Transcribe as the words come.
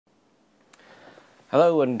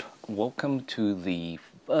Hello and welcome to the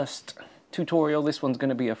first tutorial. This one's going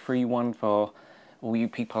to be a free one for all you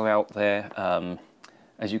people out there.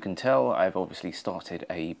 As you can tell, I've obviously started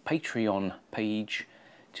a Patreon page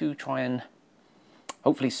to try and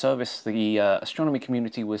hopefully service the astronomy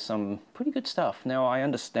community with some pretty good stuff. Now, I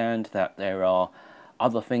understand that there are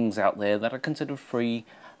other things out there that are considered free,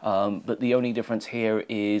 but the only difference here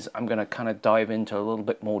is I'm going to kind of dive into a little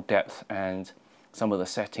bit more depth and some of the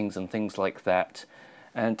settings and things like that.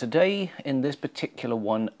 And today, in this particular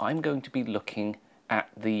one, I'm going to be looking at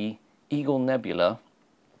the Eagle Nebula.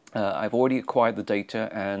 I've already acquired the data,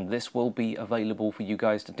 and this will be available for you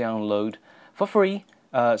guys to download for free,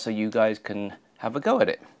 so you guys can have a go at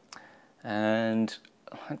it. And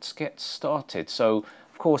let's get started. So,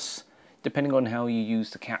 of course, depending on how you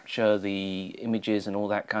use to capture the images and all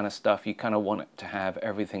that kind of stuff, you kind of want it to have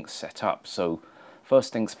everything set up. So,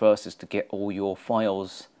 first things first is to get all your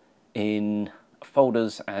files in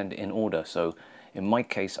folders and in order. So in my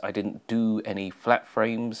case, I didn't do any flat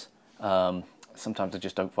frames. Sometimes I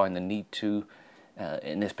just don't find the need to.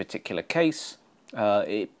 In this particular case,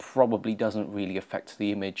 it probably doesn't really affect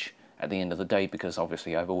the image at the end of the day, because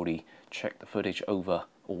obviously I've already checked the footage over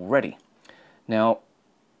already. Now,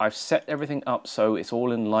 I've set everything up so it's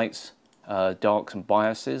all in lights, darks and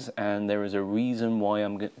biases, and there is a reason why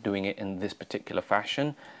I'm doing it in this particular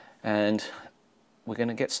fashion, and we're going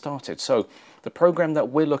to get started. So the program that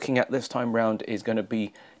we're looking at this time round is going to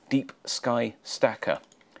be Deep Sky Stacker.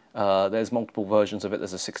 There's multiple versions of it.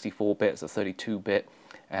 There's a 64-bit, there's a 32-bit,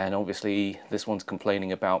 and obviously this one's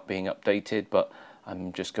complaining about being updated, but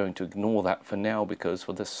I'm just going to ignore that for now, because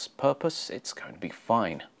for this purpose it's going to be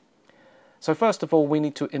fine. So first of all, we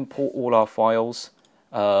need to import all our files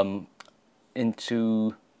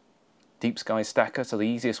into Deep Sky Stacker. So the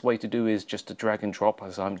easiest way to do is just to drag and drop,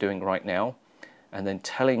 as I'm doing right now, and then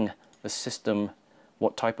telling the system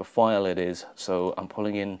what type of file it is. So I'm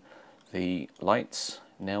pulling in the lights,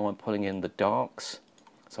 now I'm pulling in the darks,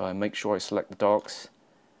 so I make sure I select the darks,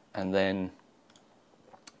 and then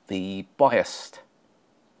the biased,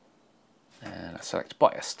 and I select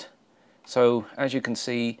biased. So as you can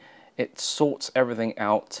see, it sorts everything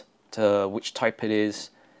out to which type it is,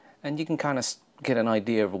 and you can kind of get an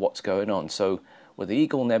idea of what's going on. So with the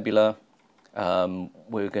Eagle Nebula,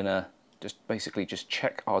 we're gonna basically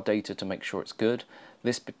check our data to make sure it's good.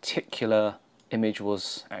 This particular image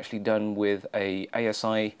was actually done with a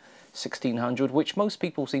ASI 1600, which most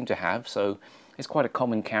people seem to have, so it's quite a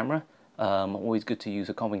common camera. Always good to use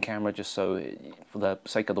a common camera, just so for the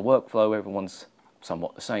sake of the workflow, everyone's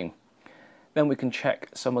somewhat the same. Then we can check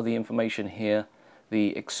some of the information here,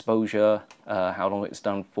 the exposure, how long it's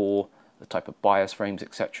done for, the type of bias frames,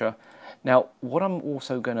 etc. Now, what I'm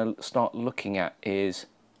also going to start looking at is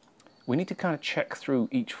we need to kind of check through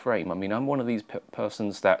each frame. I mean, I'm one of these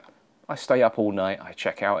persons that I stay up all night, I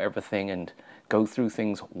check out everything and go through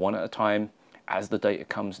things one at a time as the data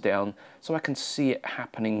comes down, so I can see it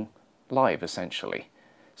happening live, essentially.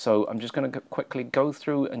 So I'm just going to quickly go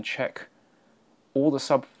through and check all the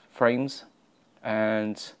subframes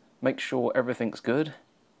and make sure everything's good.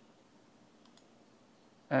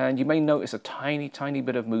 And you may notice a tiny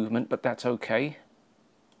bit of movement, but that's okay.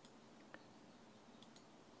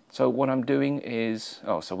 So what I'm doing is,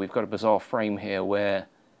 so we've got a bizarre frame here where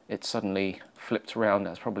it suddenly flipped around.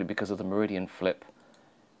 That's probably because of the meridian flip.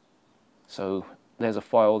 So there's a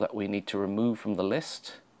file that we need to remove from the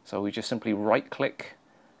list. So we just simply right click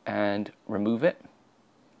and remove it,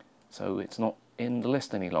 so it's not in the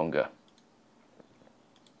list any longer.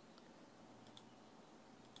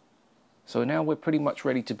 So now we're pretty much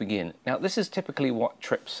ready to begin. Now, this is typically what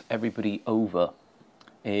trips everybody over,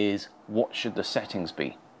 is what should the settings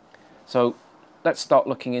be. So let's start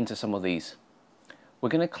looking into some of these. We're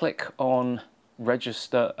going to click on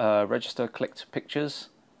register clicked pictures.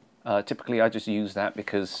 Typically I just use that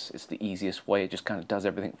because it's the easiest way. It just kind of does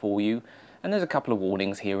everything for you. And there's a couple of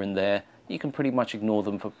warnings here and there. You can pretty much ignore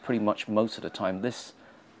them for pretty much most of the time. This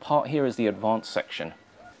part here is the advanced section.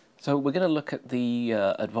 So we're going to look at the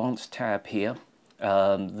advanced tab here.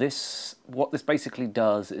 What this basically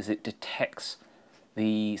does is it detects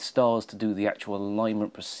the stars to do the actual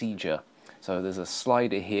alignment procedure. So there's a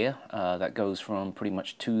slider here that goes from pretty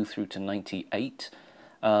much 2 through to 98.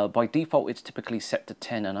 By default it's typically set to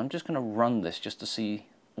 10, and I'm just going to run this just to see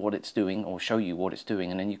what it's doing, or show you what it's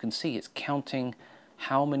doing, and then you can see it's counting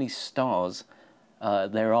how many stars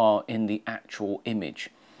there are in the actual image.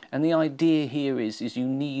 And the idea here is you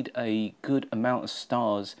need a good amount of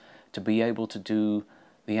stars to be able to do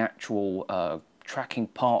the actual tracking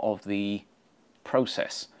part of the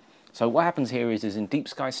process. So what happens here is in Deep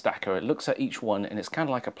Sky Stacker, it looks at each one and it's kind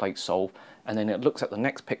of like a plate solve, and then it looks at the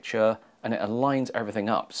next picture and it aligns everything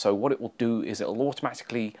up. So what it will do is it will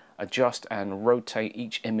automatically adjust and rotate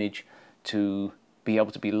each image to be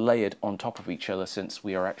able to be layered on top of each other, since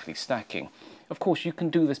we are actually stacking. Of course, you can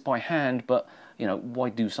do this by hand, but you know, why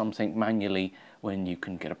do something manually when you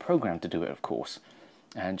can get a program to do it, of course.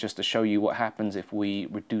 And just to show you what happens if we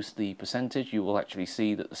reduce the percentage, you will actually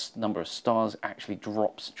see that the number of stars actually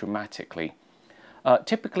drops dramatically.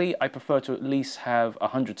 Typically, I prefer to at least have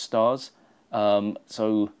 100 stars.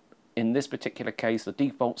 So in this particular case, the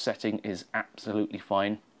default setting is absolutely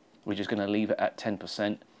fine. We're just going to leave it at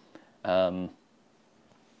 10%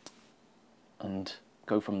 and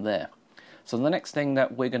go from there. So the next thing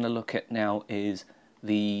that we're going to look at now is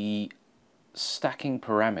the stacking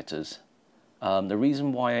parameters. The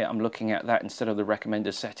reason why I'm looking at that instead of the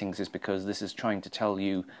recommended settings is because this is trying to tell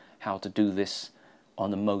you how to do this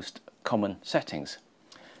on the most common settings.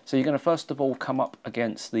 So you're going to first of all come up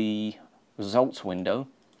against the results window,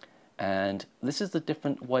 and this is the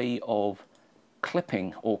different way of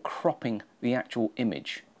clipping or cropping the actual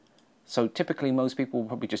image. So typically most people will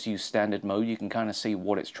probably just use standard mode. You can kind of see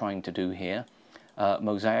what it's trying to do here.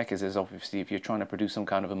 Mosaic is obviously if you're trying to produce some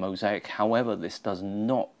kind of a mosaic. However, this does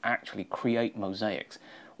not actually create mosaics.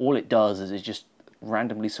 All it does is it just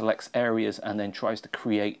randomly selects areas and then tries to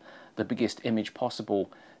create the biggest image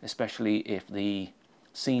possible, especially if the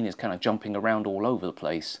scene is kind of jumping around all over the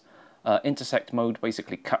place. Intersect mode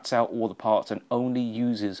basically cuts out all the parts and only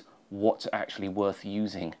uses what's actually worth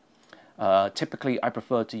using. Typically I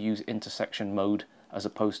prefer to use intersection mode as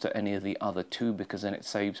opposed to any of the other two, because then it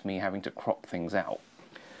saves me having to crop things out.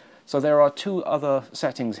 So there are two other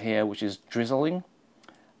settings here, which is drizzling.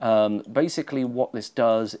 Basically what this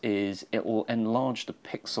does is it will enlarge the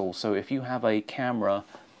pixel. So if you have a camera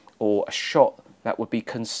or a shot that would be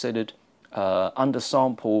considered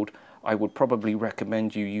undersampled, I would probably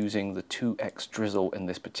recommend you using the 2x drizzle in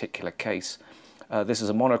this particular case. This is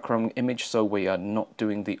a monochrome image, so we are not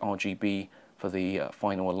doing the RGB for the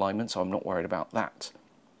final alignment, so I'm not worried about that.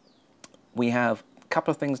 We have a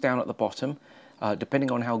couple of things down at the bottom.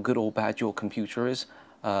 Depending on how good or bad your computer is,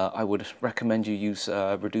 I would recommend you use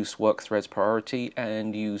reduce work threads priority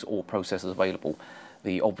and use all processors available.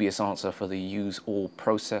 The obvious answer for the use all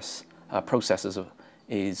processors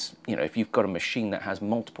is, you know, if you've got a machine that has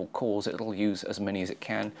multiple cores, it'll use as many as it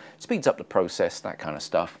can, speeds up the process, that kind of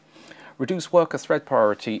stuff. Reduce worker thread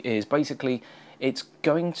priority is basically it's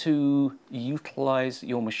going to utilize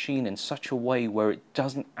your machine in such a way where it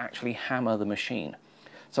doesn't actually hammer the machine.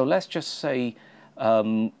 So let's just say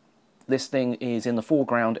this thing is in the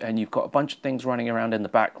foreground and you've got a bunch of things running around in the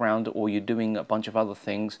background, or you're doing a bunch of other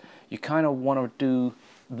things. You kind of want to do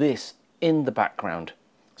this in the background.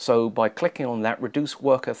 So by clicking on that, reduce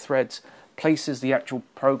worker threads places the actual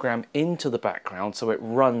program into the background so it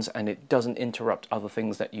runs and it doesn't interrupt other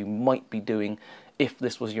things that you might be doing if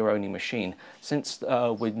this was your only machine. Since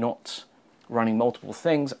we're not running multiple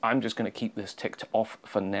things, I'm just going to keep this ticked off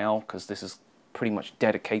for now because this is pretty much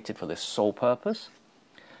dedicated for this sole purpose.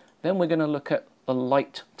 Then we're going to look at the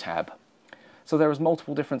light tab. So there is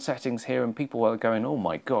multiple different settings here and people are going, oh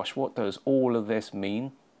my gosh, what does all of this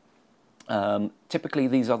mean? Typically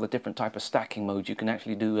these are the different type of stacking modes. You can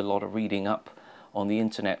actually do a lot of reading up on the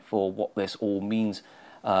internet for what this all means.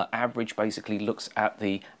 Average basically looks at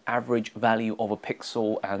the average value of a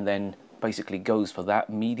pixel and then basically goes for that.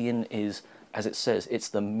 Median is, as it says, it's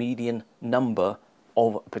the median number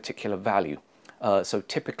of a particular value. So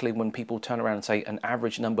typically when people turn around and say an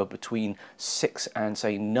average number between 6 and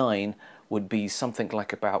say 9 would be something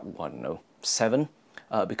like about, I don't know, 7.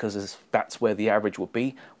 Because that's where the average would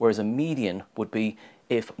be, whereas a median would be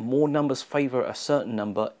if more numbers favor a certain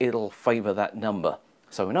number, it'll favor that number.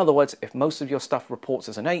 So in other words, if most of your stuff reports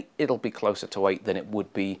as an 8, it'll be closer to 8 than it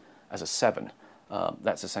would be as a 7.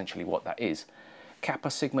 That's essentially what that is.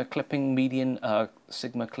 Kappa sigma clipping, median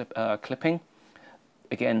sigma clipping.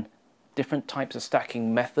 Again, different types of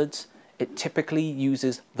stacking methods. It typically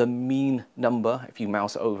uses the mean number. If you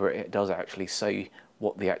mouse over it, it does actually say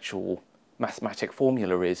what the actual mathematic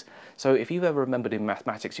formula is. So if you've ever remembered in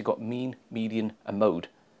mathematics, you've got mean, median and mode.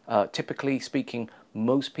 Typically speaking,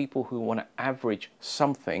 most people who want to average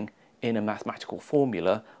something in a mathematical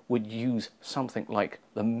formula would use something like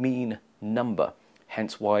the mean number,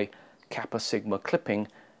 hence why kappa sigma clipping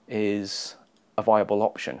is a viable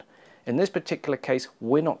option. In this particular case,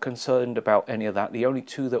 we're not concerned about any of that. The only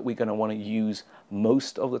two that we're going to want to use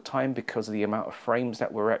most of the time because of the amount of frames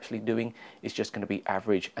that we're actually doing is just going to be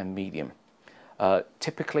average and median.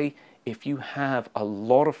 Typically, if you have a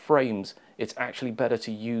lot of frames, it's actually better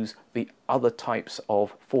to use the other types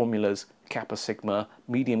of formulas: kappa sigma,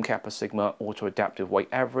 medium kappa sigma, auto adaptive weight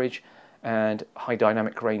average, and high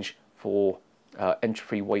dynamic range for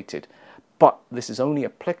entry weighted. But this is only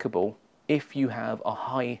applicable if you have a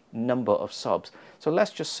high number of subs. So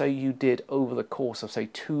let's just say you did, over the course of say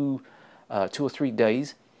two or 3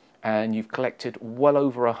 days, and you've collected well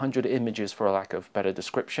over 100 images, for a lack of better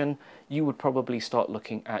description, you would probably start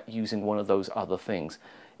looking at using one of those other things.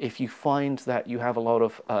 If you find that you have a lot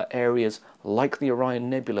of areas like the Orion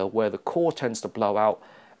Nebula where the core tends to blow out,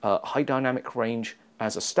 high dynamic range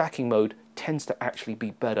as a stacking mode tends to actually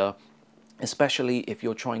be better, especially if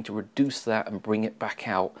you're trying to reduce that and bring it back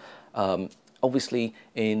out. Obviously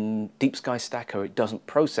in Deep Sky Stacker it doesn't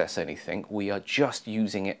process anything, we are just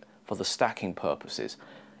using it for the stacking purposes.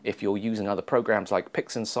 If you're using other programs like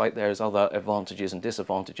PixInsight, there's other advantages and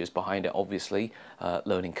disadvantages behind it, obviously,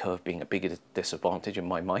 learning curve being a bigger disadvantage in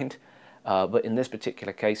my mind. But in this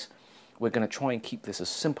particular case, we're going to try and keep this as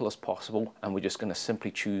simple as possible, and we're just going to simply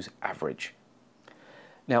choose average.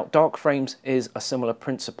 Now, dark frames is a similar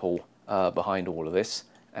principle behind all of this,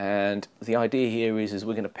 and the idea here is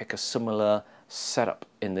we're going to pick a similar setup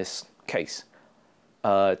in this case.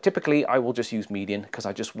 Typically I will just use median because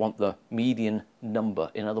I just want the median number,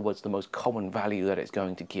 in other words the most common value that it's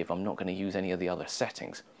going to give. I'm not going to use any of the other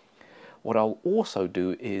settings. What I'll also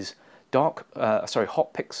do is hot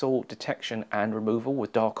pixel detection and removal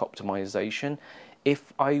with dark optimization.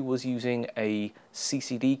 If I was using a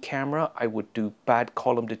CCD camera, I would do bad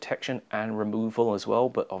column detection and removal as well,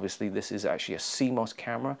 but obviously this is actually a CMOS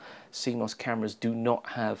camera. CMOS cameras do not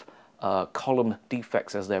have column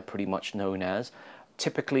defects, as they're pretty much known as.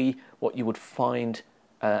 Typically what you would find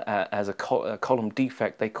as a column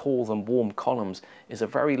defect, they call them warm columns, is a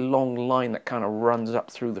very long line that kind of runs up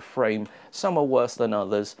through the frame. Some are worse than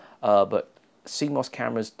others, but CMOS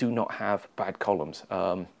cameras do not have bad columns.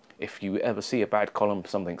 If you ever see a bad column,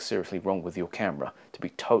 something's seriously wrong with your camera, to be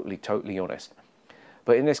totally honest.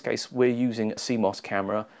 But in this case we're using a CMOS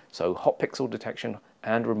camera, so hot pixel detection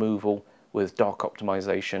and removal with dark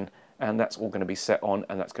optimization, and that's all going to be set on,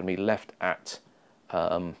 and that's going to be left at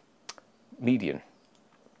median.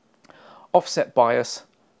 Offset bias,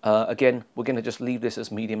 again, we're going to just leave this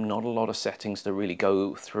as medium. Not a lot of settings to really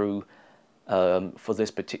go through for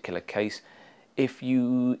this particular case. If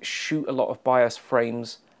you shoot a lot of bias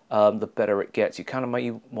frames, the better it gets. You kind of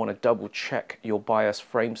may want to double check your bias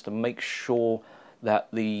frames to make sure that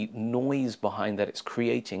the noise behind that it's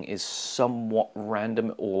creating is somewhat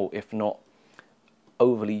random, or if not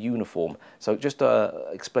overly uniform. So just to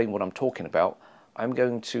explain what I'm talking about, I'm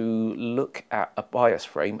going to look at a bias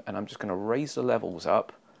frame and I'm just going to raise the levels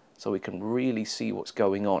up so we can really see what's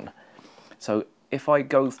going on. So if I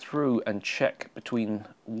go through and check between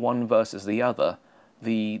one versus the other,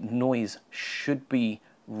 the noise should be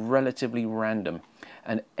relatively random,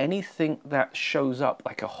 and anything that shows up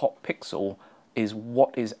like a hot pixel is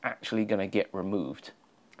what is actually going to get removed.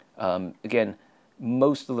 Again,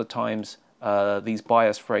 most of the times these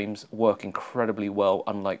bias frames work incredibly well,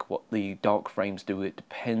 unlike what the dark frames do. It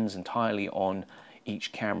depends entirely on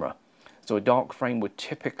each camera. So a dark frame would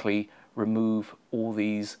typically remove all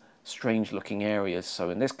these strange looking areas. So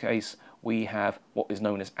in this case we have what is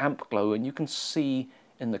known as amp glow, and you can see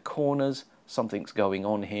in the corners something's going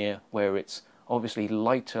on here, where it's obviously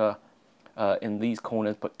lighter in these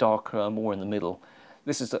corners but darker more in the middle.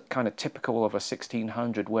 This is kind of typical of a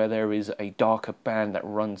 1600, where there is a darker band that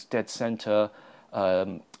runs dead center,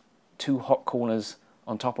 two hot corners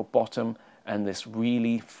on top or bottom, and this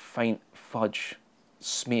really faint fudge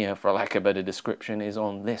smear, for lack of a better description, is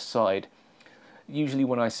on this side. Usually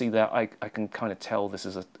when I see that, I can kind of tell this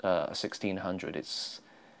is a 1600.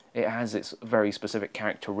 It has its very specific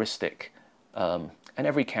characteristic, and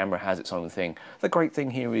every camera has its own thing. The great thing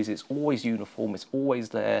here is it's always uniform, it's always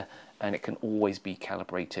there, and it can always be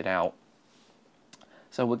calibrated out.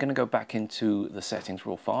 So we're going to go back into the settings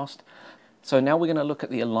real fast. So now we're going to look at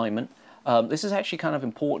the alignment. This is actually kind of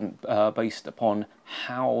important based upon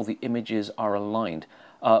how the images are aligned.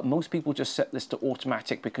 Most people just set this to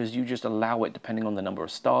automatic because you just allow it depending on the number of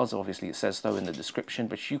stars. Obviously it says so in the description,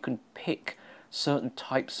 but you can pick certain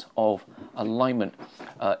types of alignment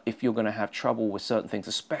if you're going to have trouble with certain things,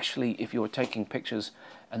 especially if you're taking pictures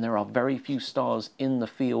and there are very few stars in the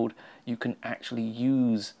field. You can actually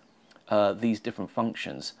use these different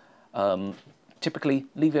functions. Typically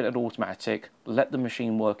leave it at automatic, let the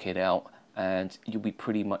machine work it out, and you'll be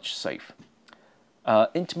pretty much safe.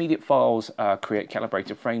 Intermediate files create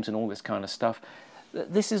calibrated frames and all this kind of stuff.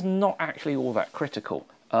 This is not actually all that critical.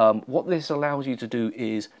 What this allows you to do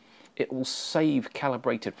is it will save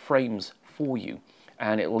calibrated frames for you,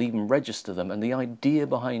 and it'll even register them. And the idea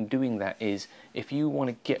behind doing that is if you want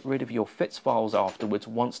to get rid of your FITS files afterwards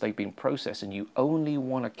once they've been processed and you only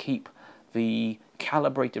want to keep the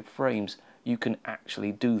calibrated frames, you can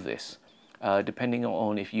actually do this. Depending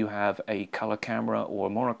on if you have a color camera or a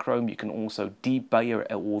monochrome, you can also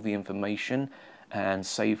debayer all the information and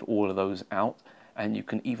save all of those out, and you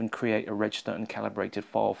can even create a register and calibrated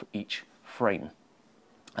file for each frame.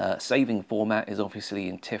 Saving format is obviously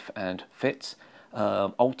in TIFF and FITS.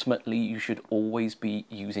 Ultimately, you should always be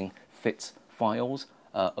using FITS files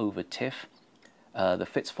over TIFF. The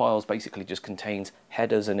FITS files basically just contains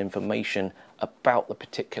headers and information about the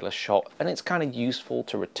particular shot, and it's kind of useful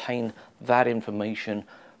to retain that information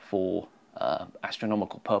for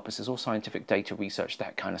astronomical purposes or scientific data research,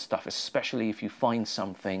 that kind of stuff, especially if you find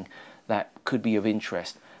something that could be of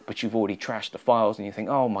interest but you've already trashed the files and you think,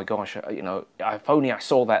 oh my gosh, you know, if only I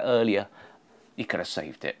saw that earlier, you could have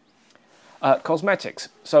saved it. Cosmetics.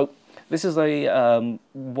 So this is a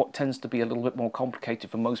what tends to be a little bit more complicated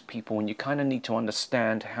for most people, and you kind of need to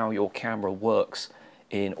understand how your camera works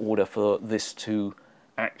in order for this to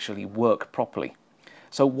actually work properly.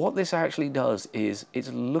 So what this actually does is it's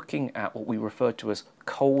looking at what we refer to as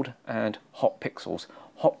cold and hot pixels.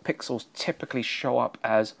 Hot pixels typically show up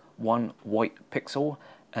as one white pixel,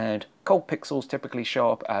 and cold pixels typically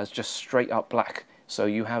show up as just straight up black. So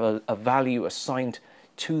you have a value assigned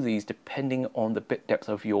to these depending on the bit depth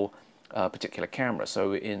of your particular camera.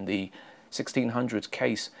 So in the 1600s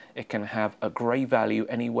case, it can have a gray value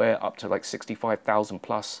anywhere up to like 65,000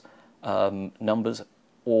 plus numbers,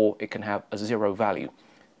 or it can have a 0 value.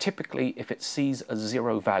 Typically, if it sees a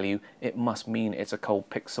 0 value, it must mean it's a cold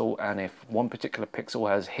pixel, and if one particular pixel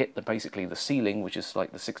has hit basically the ceiling, which is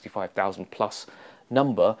like the 65,000 plus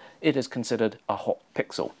number, it is considered a hot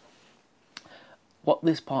pixel. What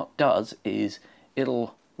this part does is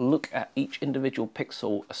it'll look at each individual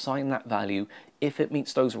pixel, assign that value. If it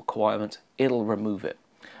meets those requirements, it'll remove it.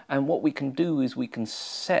 And what we can do is we can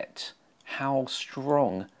set how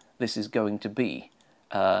strong this is going to be,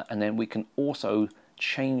 and then we can also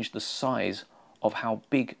change the size of how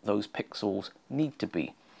big those pixels need to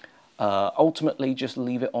be. Ultimately, just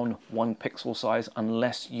leave it on 1 pixel size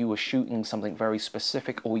unless you were shooting something very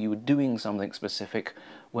specific, or you were doing something specific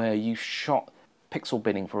where you shot pixel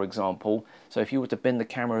binning, for example. So if you were to bin the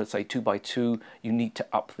camera at say 2x2, you need to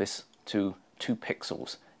up this to 2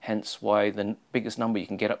 pixels. Hence why the biggest number you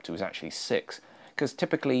can get up to is actually 6. Because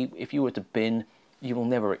typically, if you were to bin, you will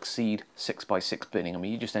never exceed 6x6 binning. I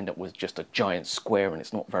mean, you just end up with just a giant square, and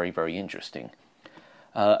it's not very, very interesting.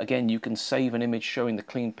 Again, you can save an image showing the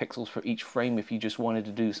clean pixels for each frame if you just wanted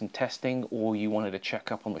to do some testing or you wanted to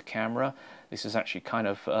check up on the camera. This is actually kind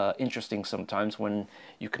of interesting sometimes when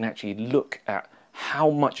you can actually look at how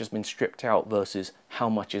much has been stripped out versus how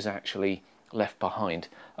much is actually left behind.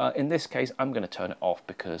 In this case, I'm going to turn it off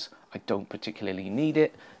because I don't particularly need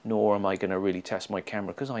it, nor am I going to really test my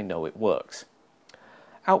camera because I know it works.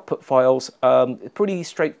 Output files, pretty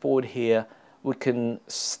straightforward here. We can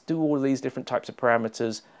do all of these different types of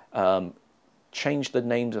parameters, change the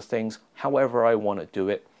names of things however I want to do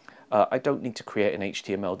it. I don't need to create an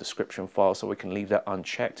HTML description file, so we can leave that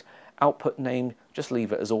unchecked. Output name, just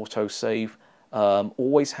leave it as autosave.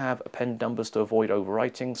 Always have append numbers to avoid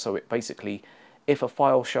overwriting, so it basically, if a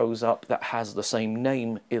file shows up that has the same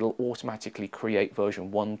name, it'll automatically create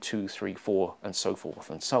version 1, 2, 3, 4, and so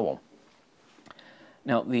forth and so on.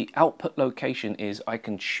 Now the output location is I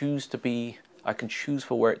can choose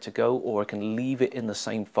for where it to go, or I can leave it in the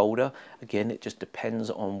same folder. Again, it just depends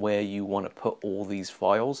on where you want to put all these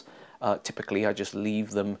files. Typically I just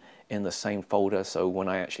leave them in the same folder, so when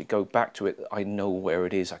I actually go back to it, I know where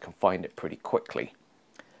it is. I can find it pretty quickly.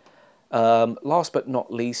 Last but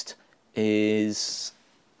not least is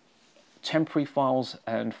temporary files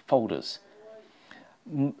and folders.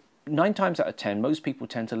 9 times out of 10, most people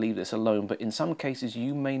tend to leave this alone, but in some cases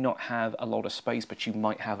you may not have a lot of space, but you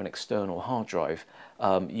might have an external hard drive.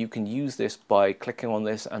 You can use this by clicking on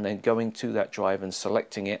this and then going to that drive and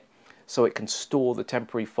selecting it, so it can store the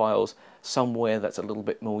temporary files somewhere that's a little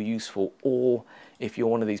bit more useful. Or if you're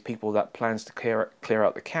one of these people that plans to clear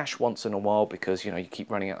out the cache once in a while because you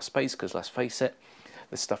keep running out of space, because let's face it,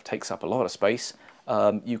 this stuff takes up a lot of space,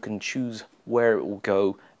 you can choose where it will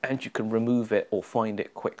go, and you can remove it or find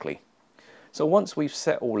it quickly. So once we've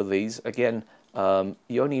set all of these, again,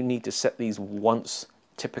 you only need to set these once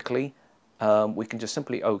typically. We can just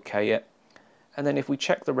simply OK it, and then if we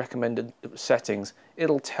check the recommended settings,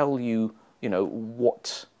 it'll tell you,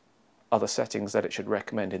 what other settings that it should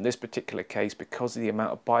recommend. In this particular case, because of the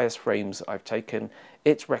amount of bias frames I've taken,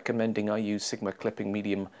 it's recommending I use Sigma clipping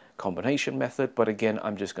medium combination method, but again,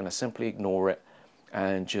 I'm just going to simply ignore it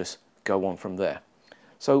and just go on from there.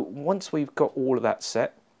 So once we've got all of that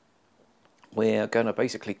set, we're going to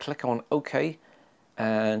basically click on OK,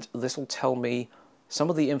 and this will tell me some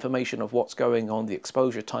of the information of what's going on, the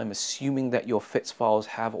exposure time, assuming that your FITS files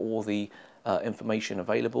have all the information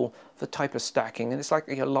available, the type of stacking, and it's like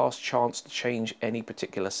your last chance to change any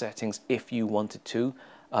particular settings if you wanted to.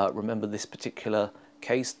 Remember, this particular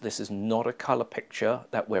case, this is not a color picture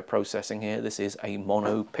that we're processing here. This is a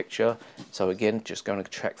mono picture. So again, just going to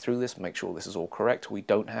check through this, make sure this is all correct. We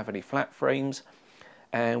don't have any flat frames,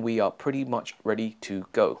 and we are pretty much ready to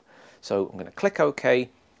go. So I'm going to click OK,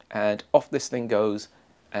 and off this thing goes.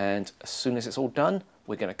 And as soon as it's all done,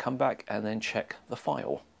 we're going to come back and then check the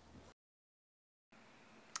file.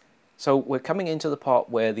 So we're coming into the part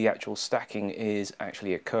where the actual stacking is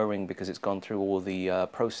actually occurring, because it's gone through all the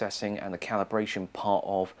processing and the calibration part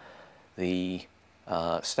of the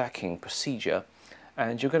stacking procedure.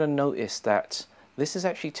 And you're going to notice that this is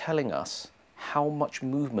actually telling us how much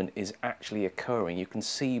movement is actually occurring. You can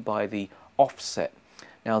see by the offset.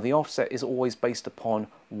 Now the offset is always based upon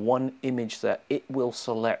one image that it will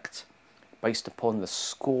select based upon the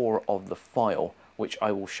score of the file, which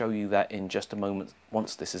I will show you that in just a moment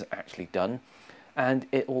once this is actually done. And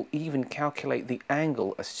it will even calculate the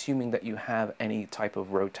angle, assuming that you have any type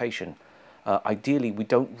of rotation. Ideally, we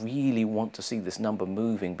don't really want to see this number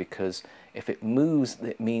moving, because if it moves,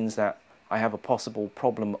 it means that I have a possible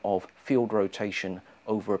problem of field rotation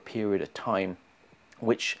over a period of time,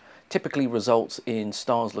 which typically results in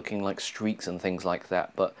stars looking like streaks and things like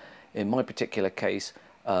that. But in my particular case,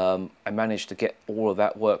 I managed to get all of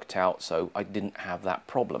that worked out, so I didn't have that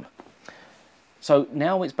problem. So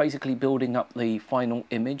now it's basically building up the final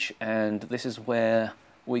image, and this is where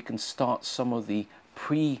we can start some of the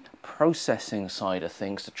pre-processing side of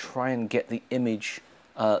things to try and get the image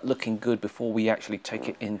looking good before we actually take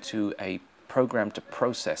it into a program to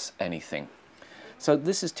process anything. So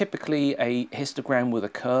this is typically a histogram with the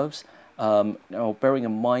curves. Now bearing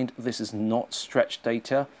in mind, this is not stretched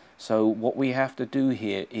data. So what we have to do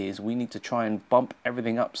here is we need to try and bump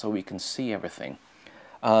everything up so we can see everything.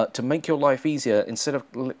 To make your life easier, instead of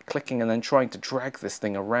clicking and then trying to drag this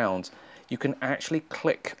thing around, you can actually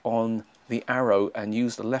click on the arrow and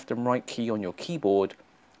use the left and right key on your keyboard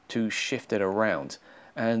to shift it around.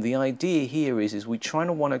 And the idea here is we try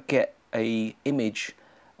to want to get a image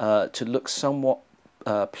to look somewhat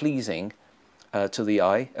pleasing to the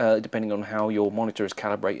eye, depending on how your monitor is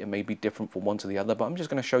calibrated. It may be different from one to the other, but I'm just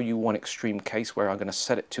going to show you one extreme case where I'm going to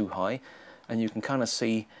set it too high, and you can kind of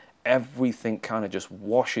see everything kind of just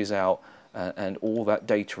washes out and all that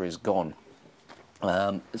data is gone.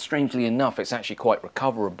 Strangely enough, it's actually quite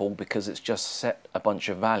recoverable because it's just set a bunch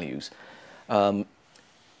of values.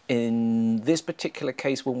 In this particular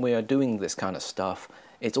case, when we are doing this kind of stuff,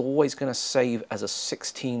 it's always going to save as a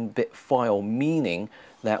 16-bit file, meaning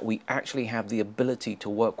that we actually have the ability to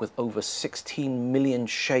work with over 16 million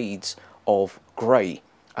shades of grey,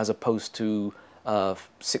 as opposed to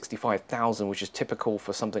 65,000, which is typical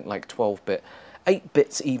for something like 12-bit. 8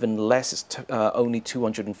 bits even less, is only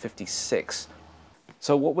 256.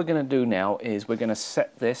 So what we're going to do now is we're going to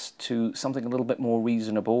set this to something a little bit more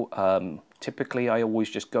reasonable. Typically I always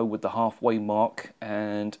just go with the halfway mark,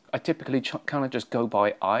 and I typically kind of just go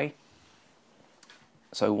by eye.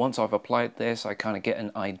 So once I've applied this, I kind of get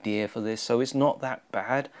an idea for this. So it's not that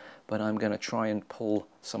bad, but I'm going to try and pull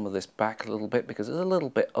some of this back a little bit because it's a little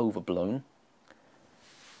bit overblown.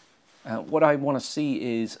 What I want to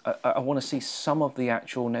see is I want to see some of the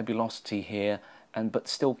actual nebulosity here, but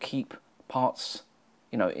still keep parts,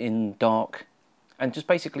 you know, in dark, and just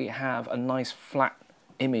basically have a nice flat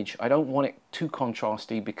image. I don't want it too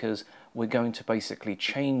contrasty because we're going to basically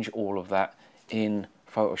change all of that in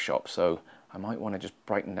Photoshop. So I might want to just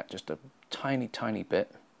brighten that just a tiny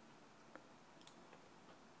bit.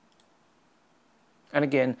 And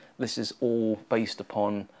again, this is all based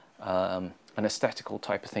upon an aesthetical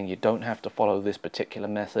type of thing. You don't have to follow this particular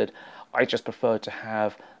method. I just prefer to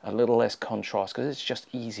have a little less contrast because it's just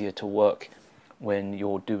easier to work when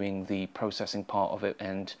you're doing the processing part of it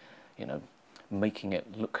and, you know, making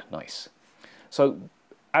it look nice. So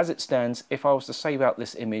as it stands, if I was to save out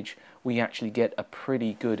this image, we actually get a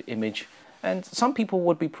pretty good image. And some people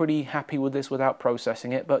would be pretty happy with this without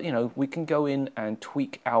processing it, but you know, we can go in and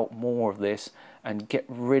tweak out more of this and get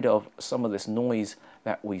rid of some of this noise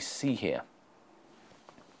that we see here.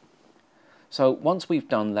 So once we've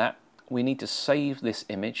done that, we need to save this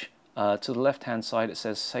image. To the left hand side it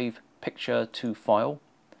says save picture to file,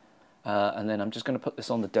 and then I'm just going to put this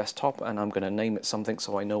on the desktop and I'm going to name it something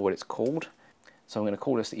so I know what it's called. So I'm going to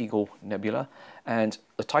call this the Eagle Nebula, and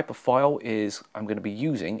the type of file I'm going to be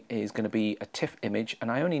using is going to be a TIFF image,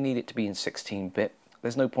 and I only need it to be in 16-bit.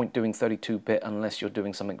 There's no point doing 32-bit unless you're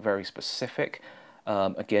doing something very specific.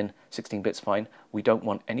 Again, 16-bit's fine. We don't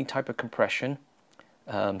want any type of compression,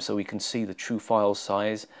 so we can see the true file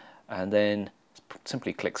size, and then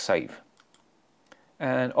simply click Save.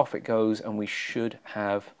 And off it goes, and we should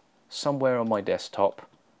have somewhere on my desktop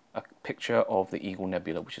a picture of the Eagle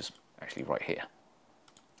Nebula, which is actually right here.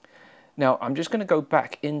 Now I'm just going to go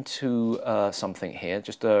back into something here,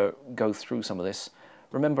 just to go through some of this.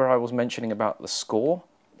 Remember I was mentioning about the score.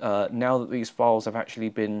 Now that these files have actually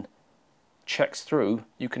been checked through,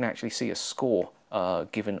 you can actually see a score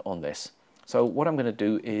given on this. So what I'm going to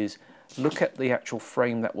do is look at the actual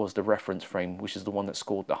frame that was the reference frame, which is the one that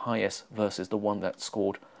scored the highest versus the one that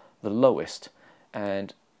scored the lowest.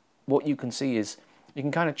 And what you can see is you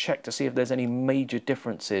can kind of check to see if there's any major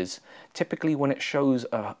differences. Typically when it shows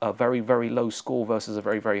a very, very low score versus a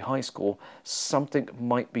very, very high score, something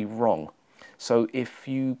might be wrong. So if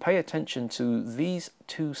you pay attention to these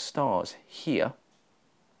two stars here,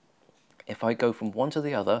 if I go from one to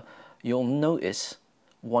the other, you'll notice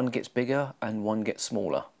one gets bigger and one gets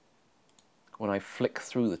smaller when I flick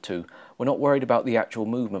through the two. We're not worried about the actual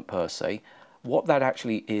movement per se. What that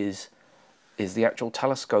actually is the actual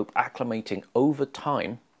telescope acclimating over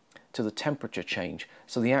time to the temperature change.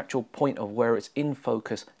 So the actual point of where it's in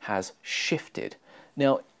focus has shifted.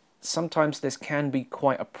 Now, sometimes this can be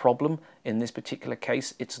quite a problem. In this particular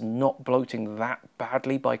case, it's not bloating that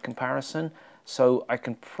badly by comparison, so I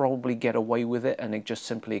can probably get away with it and just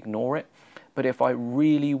simply ignore it. But if I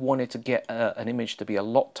really wanted to get an image to be a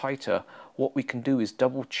lot tighter, what we can do is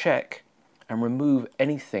double check and remove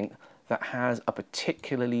anything that has a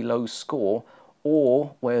particularly low score,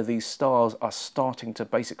 or where these stars are starting to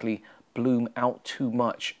basically bloom out too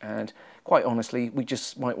much, and quite honestly we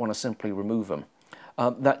just might want to simply remove them.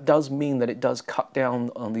 That does mean that it does cut down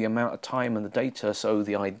on the amount of time and the data, so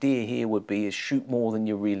the idea here would be is shoot more than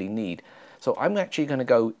you really need. So I'm actually going to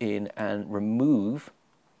go in and remove,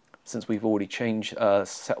 since we've already changed,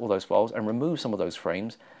 set all those files, and remove some of those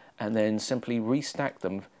frames, and then simply restack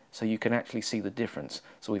them so you can actually see the difference.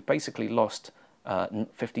 So we've basically lost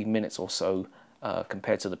 50 minutes or so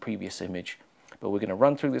compared to the previous image. But we're going to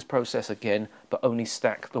run through this process again, but only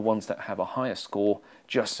stack the ones that have a higher score,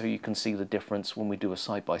 just so you can see the difference when we do a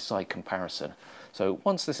side-by-side comparison. So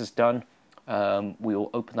once this is done, we'll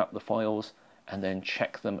open up the files and then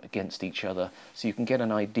check them against each other so you can get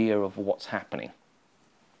an idea of what's happening.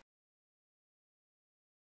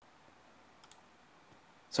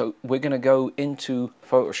 So we're going to go into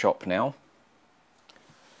Photoshop now,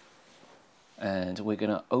 and we're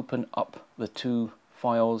going to open up the two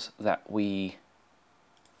files that we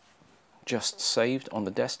just saved on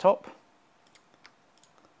the desktop,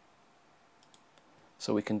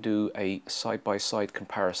 so we can do a side-by-side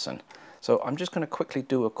comparison. So I'm just going to quickly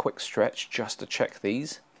do a quick stretch just to check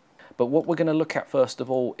these. But what we're going to look at first of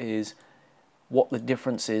all is what the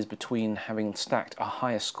difference is between having stacked a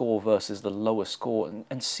higher score versus the lower score,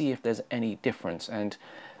 and see if there's any difference. And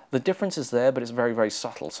the difference is there, but it's very, very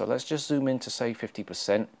subtle. So let's just zoom in to say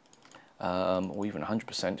 50%, or even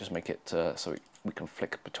 100%, just make it so we can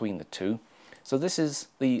flick between the two. So this is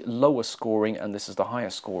the lower scoring and this is the higher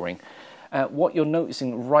scoring. What you're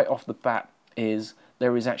noticing right off the bat is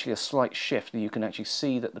there is actually a slight shift. You can actually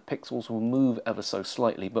see that the pixels will move ever so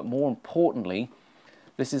slightly, but more importantly,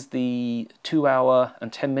 this is the 2-hour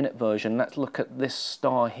and 10-minute version. Let's look at this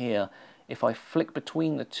star here. If I flick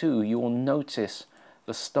between the two, you will notice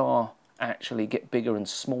the star actually get bigger and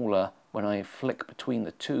smaller when I flick between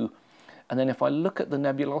the two. And then if I look at the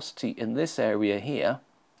nebulosity in this area here,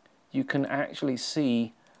 you can actually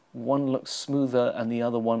see one looks smoother and the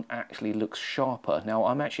other one actually looks sharper. Now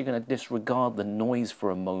I'm actually going to disregard the noise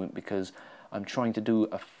for a moment because I'm trying to do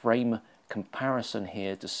a frame comparison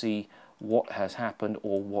here to see what has happened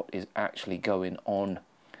or what is actually going on.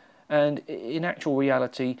 And in actual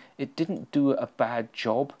reality, it didn't do a bad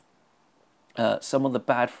job. Some of the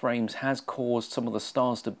bad frames has caused some of the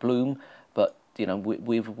stars to bloom, but you know,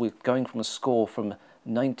 we're going from a score from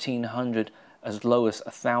 1900 as low as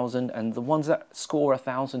 1000, and the ones that score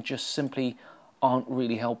 1000 just simply aren't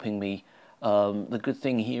really helping me. The good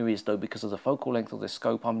thing here is though, because of the focal length of this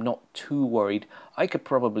scope, I'm not too worried. I could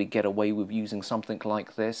probably get away with using something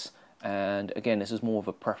like this, and again, this is more of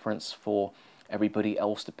a preference for everybody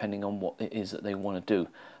else depending on what it is that they want to do.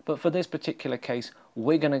 But for this particular case,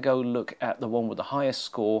 we're going to go look at the one with the highest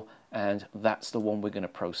score, and that's the one we're going to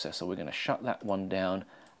process. So we're going to shut that one down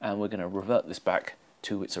and we're going to revert this back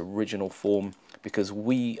to its original form, because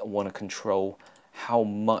we want to control how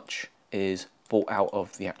much is brought out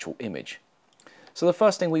of the actual image. So the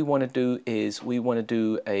first thing we want to do is we want to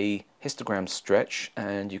do a histogram stretch,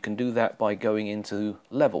 and you can do that by going into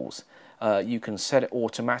levels. You can set it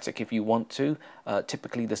automatic if you want to.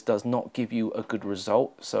 Typically this does not give you a good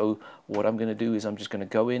result, so what I'm going to do is I'm just going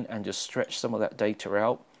to go in and just stretch some of that data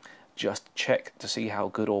out, just check to see how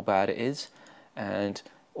good or bad it is, and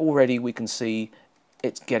already we can see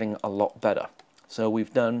it's getting a lot better. So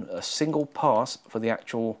we've done a single pass for the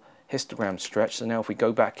actual histogram stretch. So now if we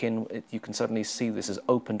go back in, you can suddenly see this has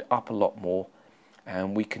opened up a lot more,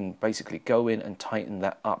 and we can basically go in and tighten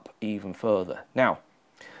that up even further. Now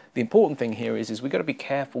the important thing here is we've got to be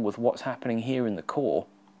careful with what's happening here in the core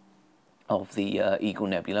of the Eagle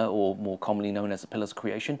Nebula, or more commonly known as the Pillars of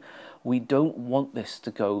Creation. We don't want this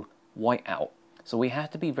to go white out, so we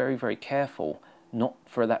have to be very, very careful not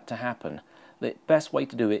for that to happen. The best way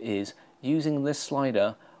to do it is using this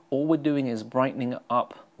slider. All we're doing is brightening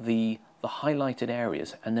up the highlighted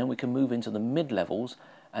areas, and then we can move into the mid-levels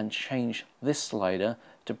and change this slider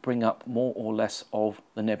to bring up more or less of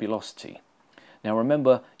the nebulosity. Now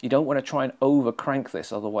remember, you don't want to try and over crank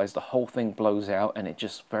this, otherwise the whole thing blows out and it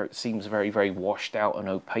just seems very, very washed out and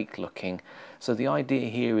opaque looking. So the idea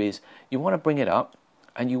here is you want to bring it up,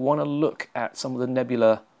 and you want to look at some of the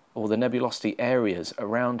nebula or the nebulosity areas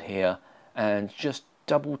around here and just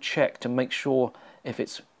double check to make sure if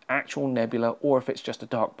it's actual nebula or if it's just a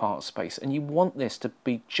dark part of space. And you want this to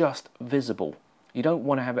be just visible. You don't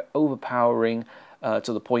want to have it overpowering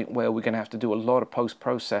to the point where we're going to have to do a lot of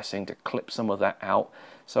post-processing to clip some of that out.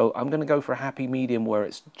 So I'm going to go for a happy medium where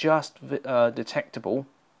it's just detectable.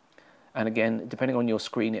 And again, depending on your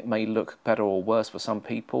screen, it may look better or worse for some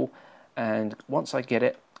people. And once I get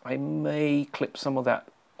it, I may clip some of that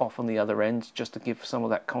off on the other end just to give some of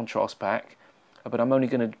that contrast back. But I'm only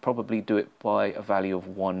going to probably do it by a value of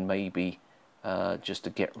 1 maybe, just to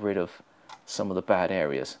get rid of some of the bad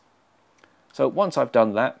areas. So once I've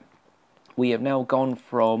done that, we have now gone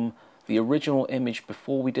from the original image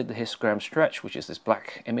before we did the histogram stretch, which is this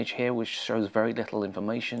black image here, which shows very little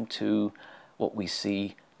information, to what we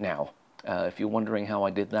see now. If you're wondering how I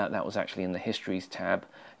did that, that was actually in the Histories tab.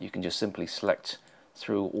 You can just simply select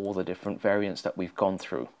through all the different variants that we've gone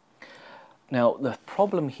through. Now the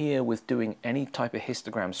problem here with doing any type of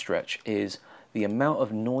histogram stretch is the amount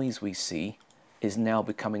of noise we see is now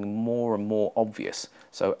becoming more and more obvious.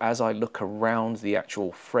 So as I look around the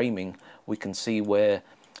actual framing, we can see where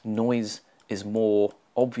noise is more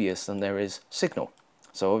obvious than there is signal.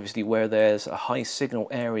 So obviously where there's a high signal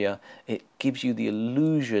area, it gives you the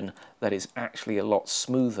illusion that it's actually a lot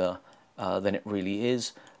smoother than it really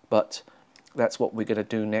is. But that's what we're going to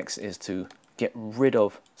do next, is to get rid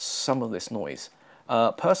of some of this noise.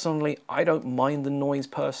 Personally, I don't mind the noise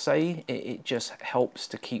per se. It just helps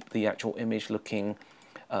to keep the actual image looking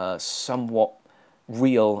somewhat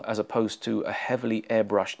real, as opposed to a heavily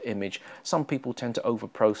airbrushed image. Some people tend to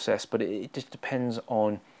over-process, but it just depends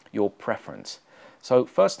on your preference. So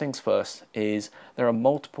first things first is there are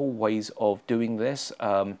multiple ways of doing this.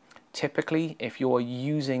 Typically, if you're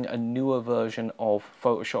using a newer version of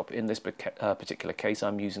Photoshop, in this particular case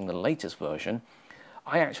I'm using the latest version,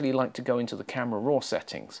 I actually like to go into the camera raw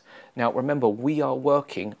settings. Now remember, we are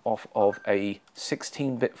working off of a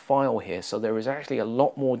 16-bit file here, so there is actually a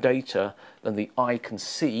lot more data than the eye can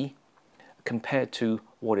see compared to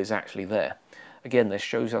what is actually there. Again, this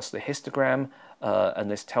shows us the histogram, and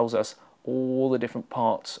this tells us all the different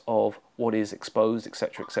parts of what is exposed,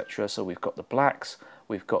 etc., etc. So we've got the blacks,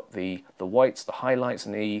 we've got the whites, the highlights,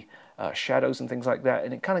 and the shadows and things like that,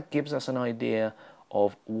 and it kind of gives us an idea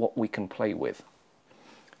of what we can play with.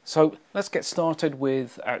 So let's get started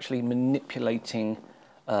with actually manipulating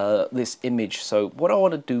this image. So what I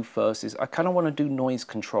want to do first is I kind of want to do noise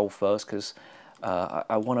control first, because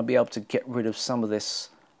I want to be able to get rid of some of this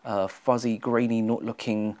fuzzy, grainy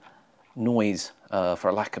looking noise,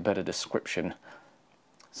 for lack of a better description.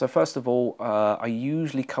 So first of all, I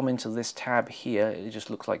usually come into this tab here. It just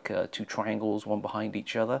looks like 2 triangles, one behind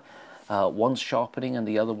each other. One's sharpening and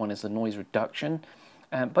the other one is the noise reduction.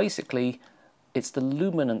 And basically, it's the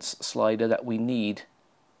luminance slider that we need,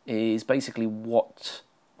 is basically what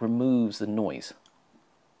removes the noise.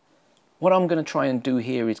 What I'm going to try and do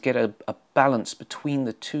here is get a balance between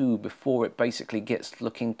the two before it basically gets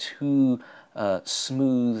looking too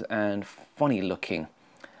smooth and funny looking.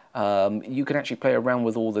 You can actually play around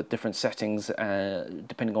with all the different settings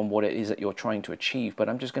depending on what it is that you're trying to achieve, but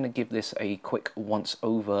I'm just going to give this a quick once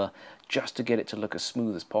over just to get it to look as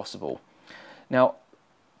smooth as possible. Now,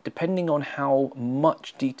 depending on how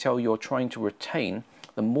much detail you're trying to retain,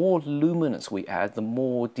 the more luminance we add, the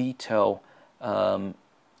more detail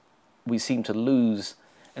we seem to lose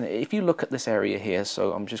And if you look at this area here,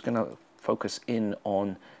 so I'm just going to focus in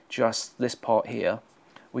on just this part here,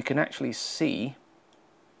 we can actually see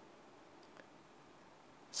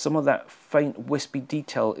some of that faint wispy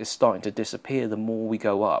detail is starting to disappear the more we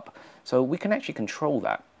go up. So we can actually control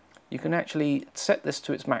that. You can actually set this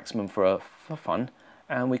to its maximum for fun,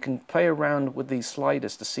 and we can play around with these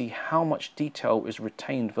sliders to see how much detail is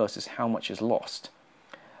retained versus how much is lost.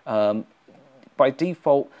 By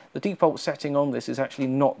default, the default setting on this is actually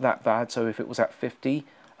not that bad, so if it was at 50,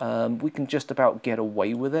 we can just about get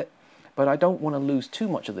away with it. But I don't want to lose too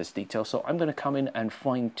much of this detail, so I'm going to come in and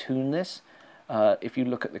fine-tune this. If you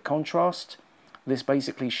look at the contrast, this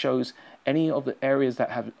basically shows any of the areas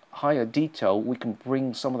that have higher detail, we can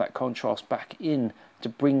bring some of that contrast back in to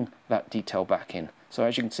bring that detail back in. So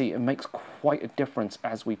as you can see, it makes quite a difference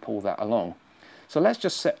as we pull that along. So let's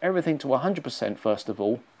just set everything to 100% first of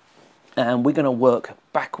all, and we're going to work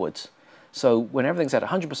backwards. So when everything's at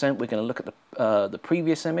 100%, we're going to look at the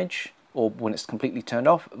previous image, or when it's completely turned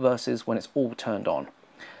off, versus when it's all turned on.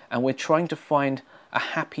 And we're trying to find a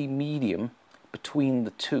happy medium between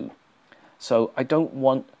the two. So I don't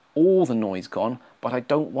want all the noise gone, but I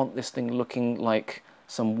don't want this thing looking like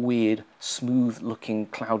some weird, smooth looking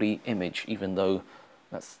cloudy image, even though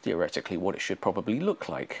that's theoretically what it should probably look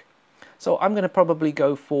like. So I'm going to probably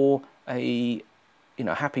go for a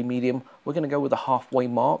happy medium. We're going to go with a halfway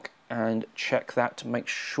mark and check that to make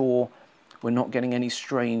sure we're not getting any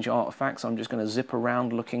strange artifacts. I'm just going to zip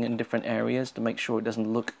around looking in different areas to make sure it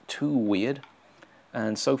doesn't look too weird.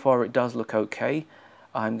 And so far it does look okay.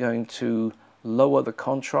 I'm going to lower the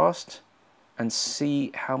contrast and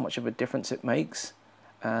see how much of a difference it makes.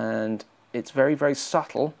 And it's very, very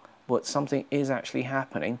subtle, but something is actually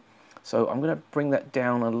happening. So I'm going to bring that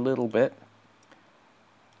down a little bit.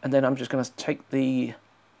 And then I'm just going to take the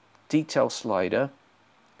detail slider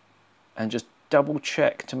and just double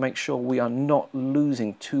check to make sure we are not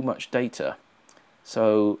losing too much data.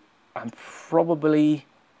 So I'm probably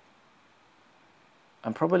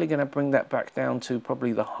going to bring that back down to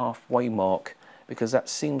probably the halfway mark, because that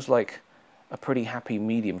seems like a pretty happy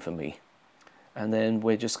medium for me. And then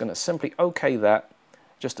we're just going to simply OK that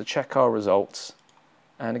just to check our results.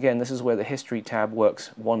 And again, this is where the history tab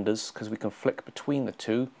works wonders, because we can flick between the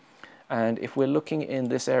two. And if we're looking in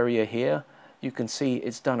this area here, you can see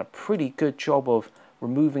it's done a pretty good job of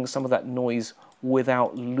removing some of that noise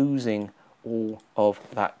without losing all of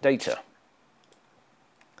that data.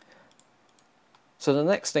 So the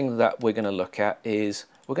next thing that we're going to look at is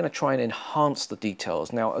we're going to try and enhance the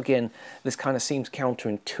details. Now again, this kind of seems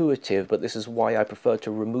counterintuitive, but this is why I prefer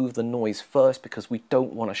to remove the noise first, because we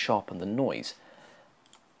don't want to sharpen the noise.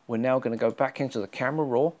 We're now going to go back into the camera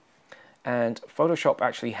raw, and Photoshop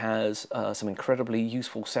actually has some incredibly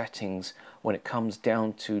useful settings when it comes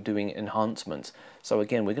down to doing enhancements. So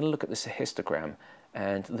again, we're going to look at this histogram,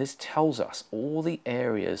 and this tells us all the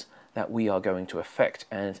areas that we are going to affect,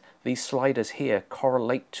 and these sliders here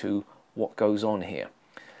correlate to what goes on here.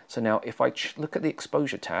 So now if I look at the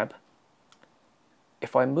exposure tab,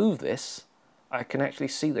 if I move this, I can actually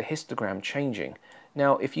see the histogram changing.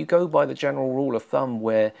 Now if you go by the general rule of thumb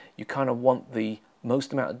where you kind of want the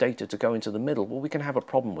most amount of data to go into the middle, well, we can have a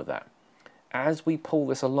problem with that. As we pull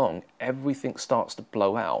this along, everything starts to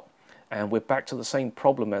blow out, and we're back to the same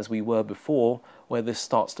problem as we were before, where this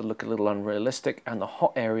starts to look a little unrealistic and the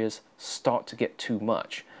hot areas start to get too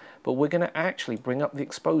much. But we're going to actually bring up the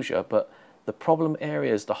exposure, but the problem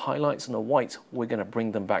areas, the highlights and the whites, we're going to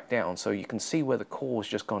bring them back down. So you can see where the core has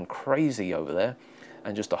just gone crazy over there,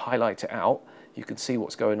 and just to highlight it out, you can see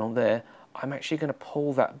what's going on there. I'm actually going to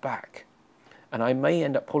pull that back, and I may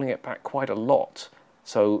end up pulling it back quite a lot.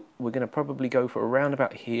 So we're going to probably go for around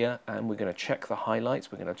about here, and we're going to check the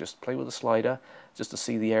highlights. We're going to just play with the slider just to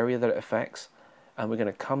see the area that it affects, and we're going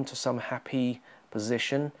to come to some happy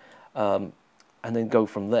position and then go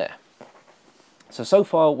from there. So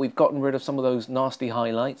far we've gotten rid of some of those nasty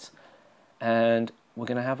highlights, and we're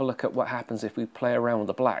going to have a look at what happens if we play around with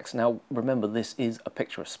the blacks. Now remember, this is a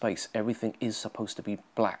picture of space. Everything is supposed to be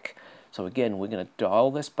black. So again, we're going to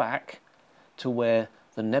dial this back to where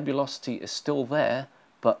the nebulosity is still there,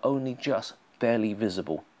 but only just barely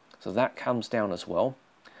visible. So that comes down as well.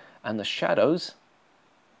 And the shadows,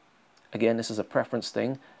 again, this is a preference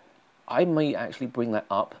thing. I may actually bring that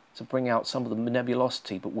up to bring out some of the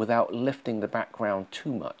nebulosity, but without lifting the background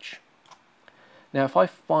too much. Now if I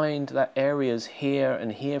find that areas here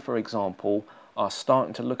and here, for example, are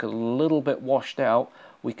starting to look a little bit washed out,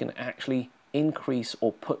 we can actually increase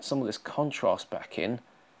or put some of this contrast back in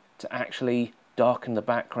to actually darken the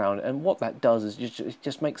background. And what that does is it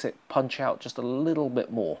just makes it punch out just a little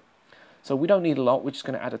bit more. So we don't need a lot, we're just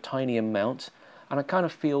going to add a tiny amount. and I kind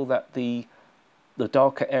of feel that the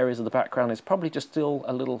darker areas of the background is probably just still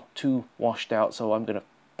a little too washed out, so I'm going to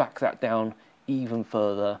back that down even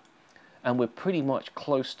further, and we're pretty much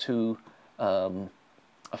close to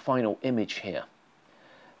a final image here.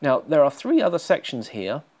 Now there are three other sections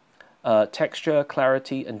here: texture,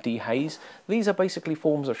 clarity, and dehaze. These are basically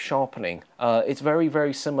forms of sharpening. It's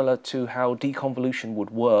very similar to how deconvolution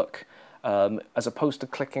would work. As opposed to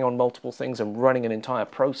clicking on multiple things and running an entire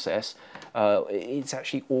process, it's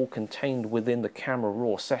actually all contained within the camera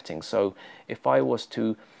raw settings. So if I was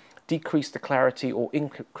to decrease the clarity or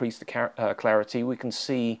increase the clarity, we can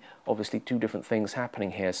see obviously two different things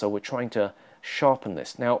happening here. So we're trying to sharpen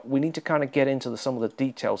this. Now we need to kind of get into some of the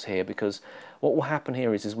details here, because what will happen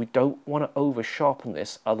here is we don't want to over sharpen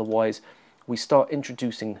this, otherwise we start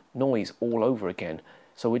introducing noise all over again.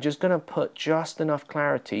 So we're just going to put just enough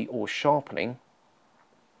clarity or sharpening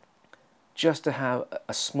just to have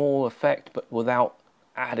a small effect, but without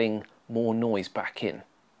adding more noise back in.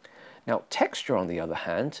 Now texture, on the other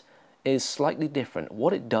hand, is slightly different.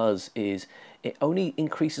 What it does is it only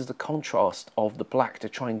increases the contrast of the black to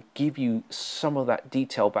try and give you some of that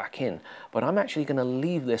detail back in. But I'm actually going to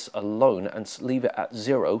leave this alone and leave it at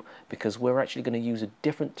 0, because we're actually going to use a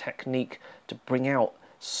different technique to bring out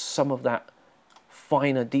some of that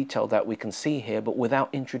finer detail that we can see here, but without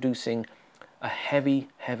introducing a heavy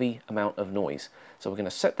amount of noise. So we're going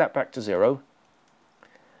to set that back to 0,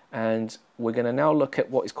 and we're going to now look at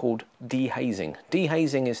what is called dehazing.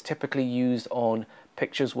 Dehazing is typically used on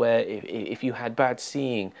pictures where if you had bad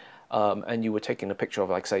seeing and you were taking a picture of,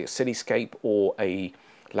 like, say, a cityscape or a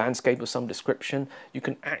landscape of some description, you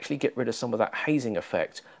can actually get rid of some of that hazing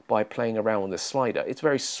effect by playing around with this slider. It's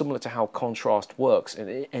very similar to how contrast works,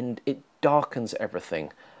 and it darkens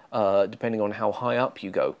everything depending on how high up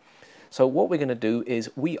you go. So what we're going to do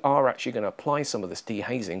is we are actually going to apply some of this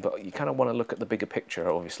dehazing, but you kind of want to look at the bigger picture,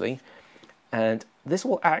 obviously, and this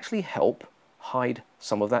will actually help hide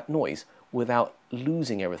some of that noise without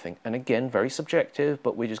losing everything. And again, very subjective,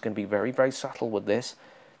 but we're just going to be very subtle with this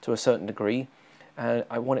to a certain degree. And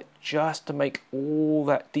I want it just to make all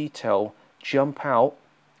that detail jump out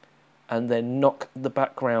and then knock the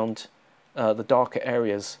background, the darker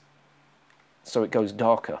areas, so it goes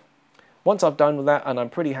darker. Once I've done with that and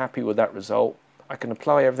I'm pretty happy with that result, I can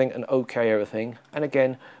apply everything and OK everything. And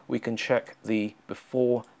again, we can check the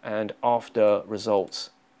before and after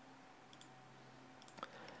results.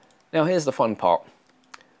 Now here's the fun part.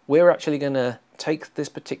 We're actually going to take this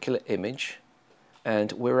particular image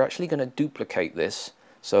and we're actually going to duplicate this.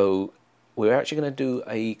 So we're actually going to do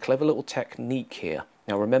a clever little technique here.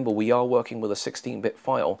 Now remember, we are working with a 16-bit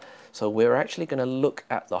file, so we're actually going to look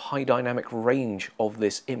at the high dynamic range of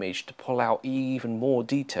this image to pull out even more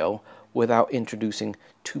detail without introducing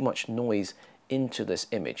too much noise into this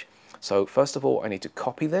image. So first of all, I need to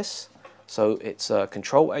copy this. So it's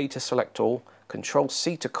Control A to select all, Control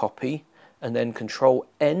C to copy, and then Control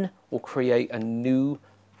N will create a new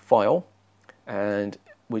file. And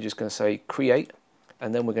we're just going to say create,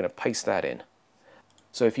 and then we're going to paste that in.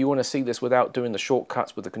 So if you want to see this without doing the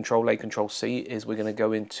shortcuts with the Control A, Control C, is we're going to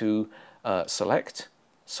go into select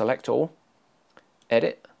all,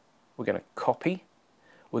 edit, we're going to copy,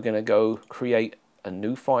 we're going to go create a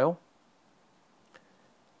new file.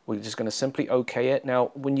 We're just going to simply OK it.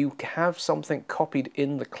 Now when you have something copied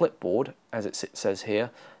in the clipboard, as it says here,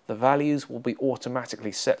 the values will be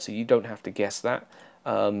automatically set, so you don't have to guess that.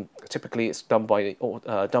 Typically it's done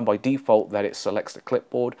by default that it selects the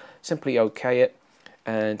clipboard. Simply OK it,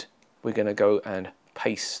 and we're going to go and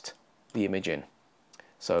paste the image in.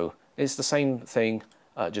 So it's the same thing,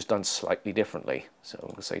 just done slightly differently. So I'm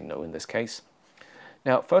going to say no in this case.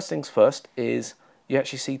 Now first things first is you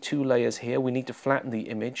actually see two layers here. We need to flatten the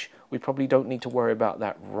image. We probably don't need to worry about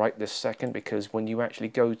that right this second, because when you actually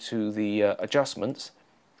go to the adjustments,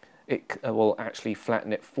 it will actually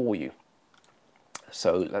flatten it for you.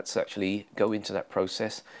 So let's actually go into that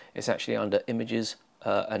process. It's actually under Images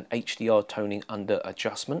and HDR Toning under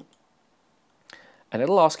Adjustment. And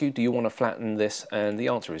it'll ask you, do you want to flatten this? And the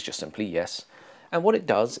answer is just simply yes. And what it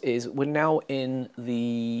does is we're now in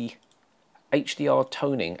the HDR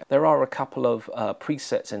Toning. There are a couple of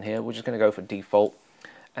presets in here. We're just going to go for default,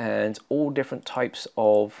 and all different types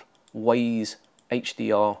of ways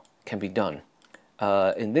HDR can be done.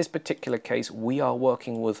 In this particular case, we are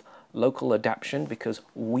working with local adaptation because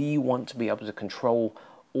we want to be able to control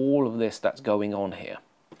all of this that's going on here.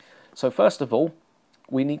 So first of all,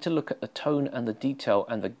 we need to look at the tone and the detail,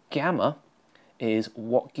 and the gamma is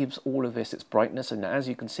what gives all of this its brightness. And as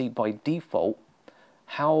you can see by default,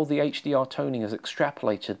 how the HDR toning has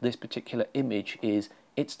extrapolated this particular image is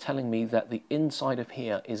it's telling me that the inside of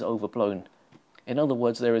here is overblown. In other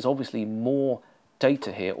words, there is obviously more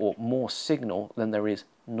data here, or more signal, than there is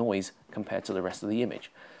noise compared to the rest of the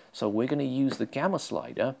image. So we're going to use the gamma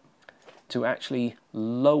slider to actually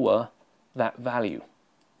lower that value.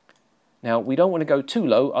 Now, we don't want to go too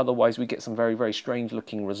low, otherwise we get some very, very strange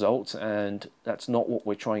looking results, and that's not what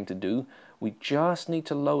we're trying to do. We just need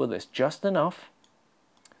to lower this just enough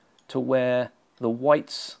to where the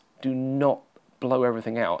whites do not blow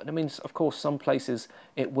everything out. And I mean, of course, some places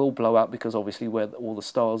it will blow out because obviously where all the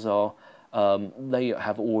stars are, they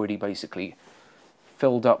have already basically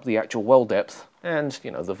filled up the actual well depth, and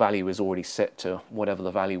you know, the value is already set to whatever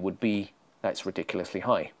the value would be. That's ridiculously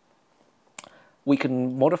high. We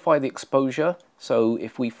can modify the exposure, so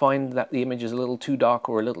if we find that the image is a little too dark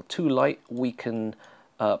or a little too light, we can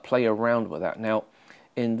play around with that. Now,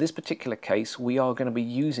 in this particular case, we are going to be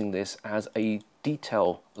using this as a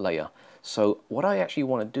detail layer. So what I actually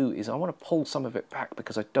want to do is I want to pull some of it back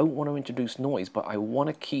because I don't want to introduce noise, but I want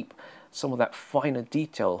to keep some of that finer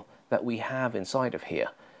detail that we have inside of here.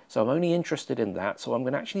 So I'm only interested in that, so I'm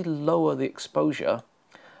going to actually lower the exposure,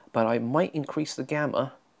 but I might increase the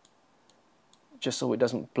gamma just so it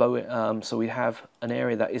doesn't blow it, so we have an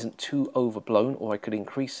area that isn't too overblown, or I could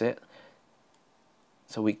increase it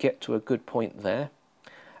so we get to a good point there.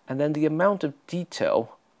 And then the amount of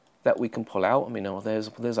detail that we can pull out, I mean, there's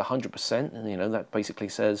 100%, and you know, that basically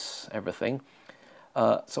says everything.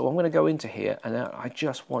 So I'm going to go into here, and I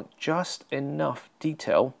just want just enough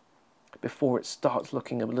detail before it starts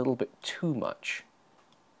looking a little bit too much.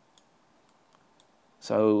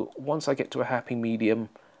 So once I get to a happy medium,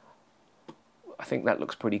 I think that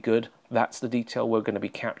looks pretty good. That's the detail we're going to be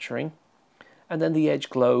capturing. And then the edge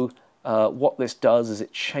glow, what this does is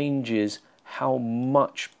it changes how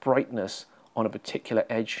much brightness on a particular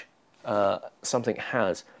edge something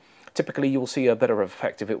has. Typically you'll see a better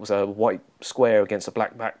effect if it was a white square against a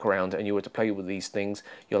black background and you were to play with these things.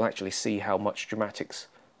 You'll actually see how much dramatics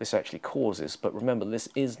this actually causes. But remember, this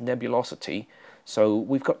is nebulosity, so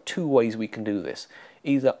we've got two ways we can do this.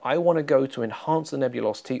 Either I want to go to enhance the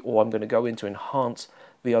nebulosity, or I'm going to go in to enhance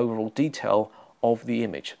the overall detail of the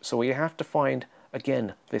image. So we have to find,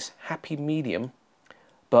 again, this happy medium,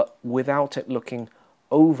 but without it looking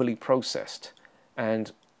overly processed.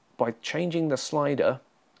 And by changing the slider,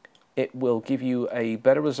 it will give you a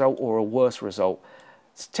better result or a worse result.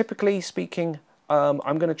 Typically speaking,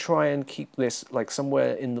 I'm going to try and keep this like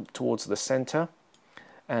somewhere towards the center,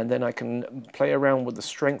 and then I can play around with the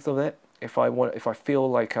strength of it. If I feel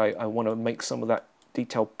like I want to make some of that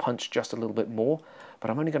detail punch just a little bit more,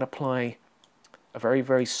 but I'm only going to apply a very,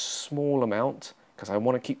 very small amount because I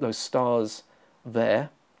want to keep those stars there.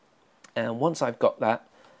 And once I've got that,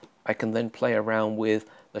 I can then play around with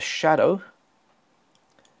the shadow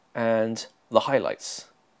and the highlights.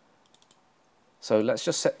 So let's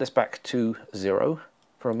just set this back to 0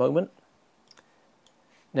 for a moment.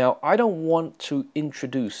 Now, I don't want to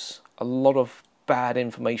introduce a lot of bad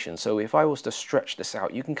information, so if I was to stretch this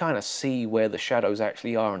out, you can kind of see where the shadows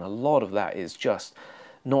actually are, and a lot of that is just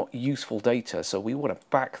not useful data. So we want to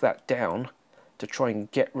back that down to try and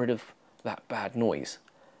get rid of that bad noise.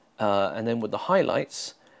 And then with the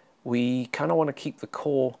highlights, we kind of want to keep the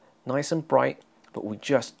core nice and bright, but we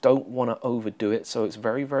just don't want to overdo it, so it's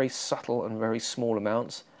very, very subtle and very small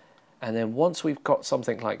amounts. And then once we've got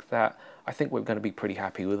something like that, I think we're going to be pretty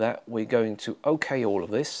happy with that. We're going to OK all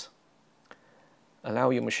of this, allow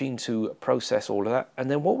your machine to process all of that,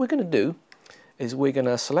 and then what we're going to do is we're going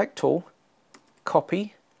to select all,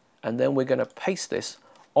 copy, and then we're going to paste this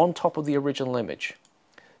on top of the original image.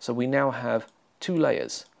 So we now have two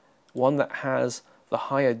layers, one that has the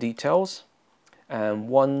higher details and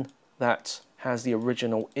one that has the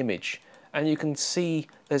original image. And you can see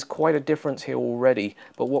there's quite a difference here already,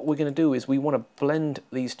 but what we're going to do is we want to blend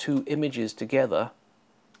these two images together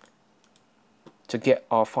to get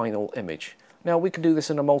our final image. Now we can do this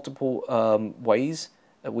in a multiple ways.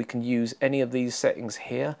 We can use any of these settings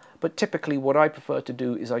here, but typically what I prefer to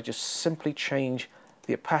do is I just simply change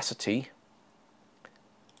the opacity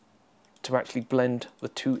to actually blend the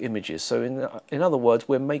two images. So in other words,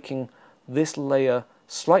 we're making this layer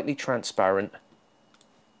slightly transparent,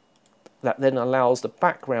 that then allows the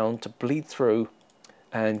background to bleed through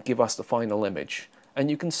and give us the final image.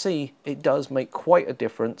 And you can see it does make quite a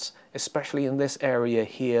difference, especially in this area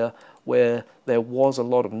here where there was a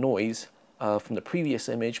lot of noise from the previous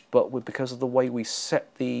image, but because of the way we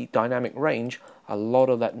set the dynamic range, a lot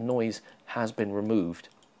of that noise has been removed.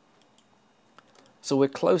 So we're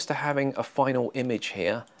close to having a final image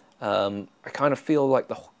here. I kind of feel like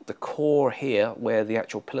the core here, where the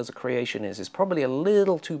actual pillars of creation is probably a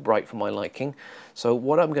little too bright for my liking. So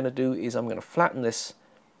what I'm going to do is I'm going to flatten this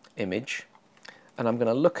image, and I'm going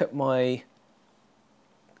to look at my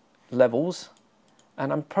levels,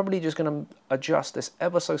 and I'm probably just going to adjust this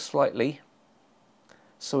ever so slightly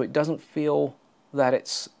so it doesn't feel that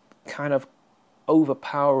it's kind of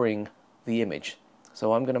overpowering the image.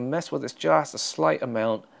 So I'm going to mess with this just a slight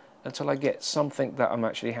amount until I get something that I'm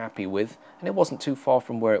actually happy with, and it wasn't too far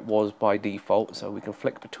from where it was by default, so we can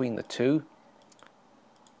flick between the two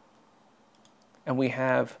and we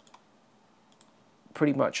have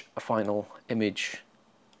pretty much a final image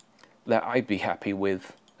that I'd be happy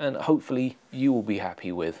with, and hopefully you will be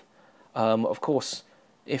happy with. Of course,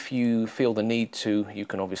 if you feel the need to, you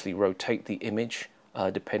can obviously rotate the image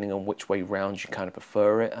depending on which way round you kind of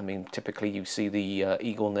prefer it. I mean, typically you see the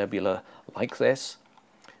Eagle Nebula like this,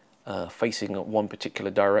 facing one particular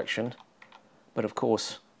direction, but of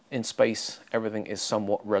course in space everything is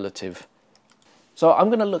somewhat relative. So I'm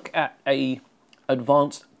going to look at a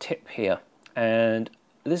advanced tip here, and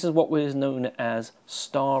this is what is known as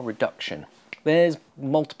star reduction. There's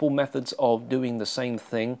multiple methods of doing the same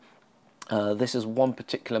thing. This is one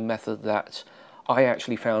particular method that I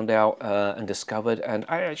actually found out and discovered, and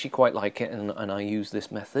I actually quite like it, and I use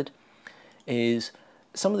this method. Is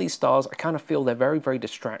some of these stars, I kind of feel they're very, very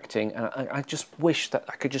distracting, and I just wish that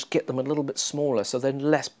I could just get them a little bit smaller so they're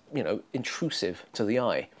less, you know, intrusive to the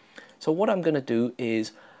eye. So what I'm going to do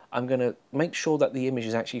is I'm going to make sure that the image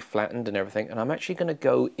is actually flattened and everything, and I'm actually going to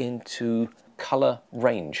go into color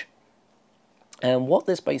range. And what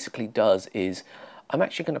this basically does is I'm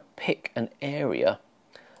actually going to pick an area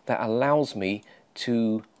that allows me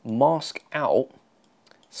to mask out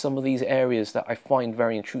some of these areas that I find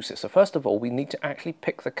very intrusive. So first of all, we need to actually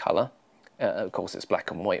pick the color. Of course, it's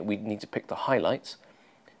black and white. We need to pick the highlights.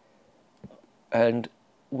 And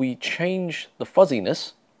we change the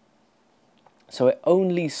fuzziness so it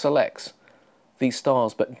only selects these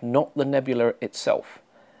stars, but not the nebula itself.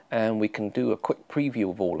 And we can do a quick preview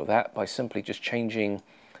of all of that by simply just changing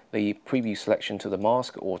the preview selection to the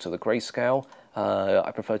mask or to the grayscale. I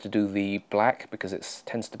prefer to do the black because it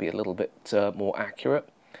tends to be a little bit more accurate.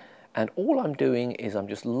 And all I'm doing is I'm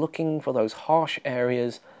just looking for those harsh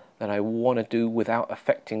areas that I want to do without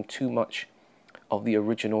affecting too much of the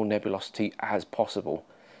original nebulosity as possible.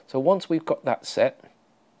 So once we've got that set,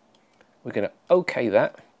 we're going to OK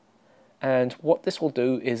that. And what this will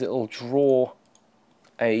do is it'll draw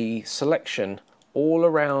a selection all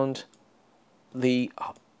around the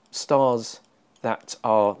stars that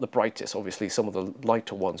are the brightest. Obviously some of the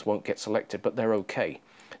lighter ones won't get selected, but they're okay.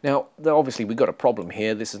 Now obviously we've got a problem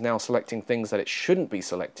here. This is now selecting things that it shouldn't be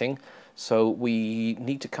selecting, so we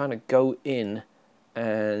need to kind of go in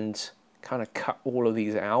and kind of cut all of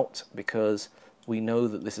these out, because we know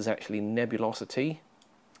that this is actually nebulosity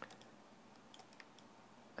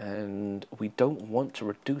and we don't want to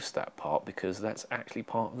reduce that part because that's actually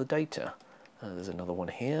part of the data. There's another one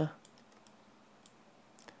here.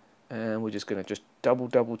 And we're just going to just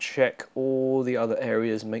double check all the other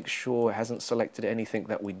areas, make sure it hasn't selected anything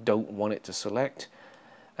that we don't want it to select.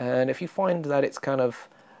 And if you find that it's kind of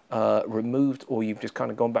removed, or you've just kind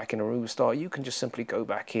of gone back in a remove star, you can just simply go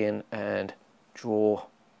back in and draw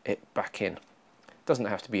it back in. It doesn't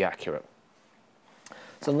have to be accurate.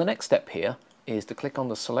 So the next step here is to click on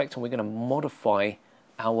the select, and we're going to modify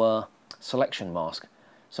our selection mask.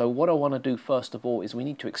 So what I want to do first of all is we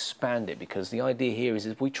need to expand it, because the idea here is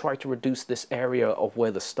if we try to reduce this area of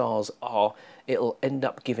where the stars are, it'll end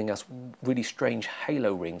up giving us really strange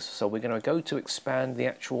halo rings. So we're going to go to expand the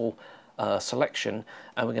actual selection,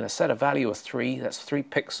 and we're going to set a value of 3. That's 3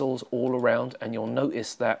 pixels all around, and you'll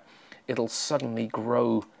notice that it'll suddenly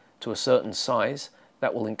grow to a certain size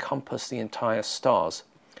that will encompass the entire stars.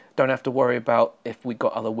 Don't have to worry about if we've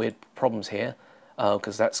got other weird problems here,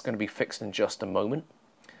 because that's going to be fixed in just a moment.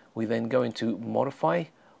 We then go into modify.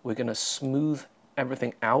 We're going to smooth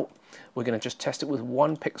everything out. We're going to just test it with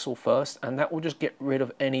 1 pixel first, and that will just get rid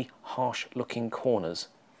of any harsh looking corners.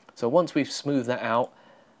 So once we've smoothed that out,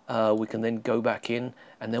 we can then go back in,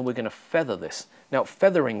 and then we're going to feather this. Now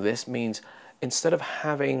feathering this means instead of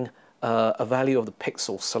having a value of the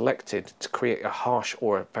pixel selected to create a harsh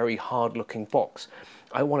or a very hard looking box,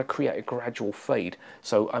 I want to create a gradual fade.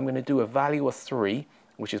 So I'm going to do a value of 3,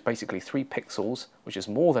 which is basically 3 pixels, which is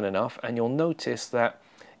more than enough, and you'll notice that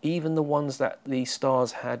even the ones that the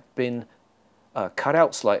stars had been cut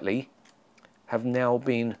out slightly have now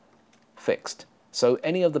been fixed. So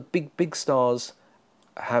any of the big stars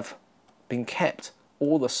have been kept,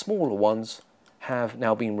 all the smaller ones have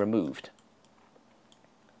now been removed.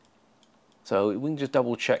 So we can just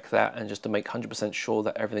double check that, and just to make 100% sure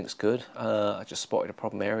that everything's good. I just spotted a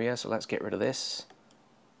problem area, so let's get rid of this.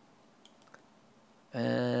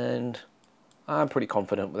 And I'm pretty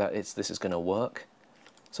confident that this is going to work.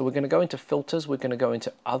 So we're going to go into filters, we're going to go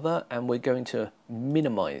into other, and we're going to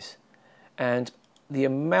minimize. And the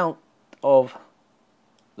amount of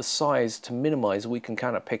the size to minimize, we can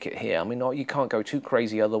kind of pick it here. I mean, you can't go too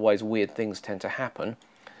crazy, otherwise weird things tend to happen.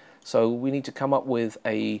 So we need to come up with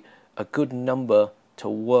a good number to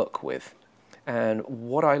work with. And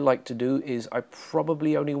what I like to do is I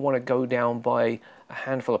probably only want to go down by a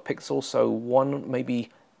handful of pixels, so 1, maybe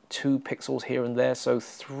 2 pixels here and there. So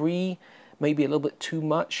 3 maybe a little bit too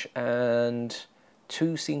much, and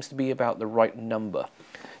 2 seems to be about the right number.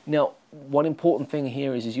 Now, one important thing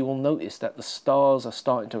here is you will notice that the stars are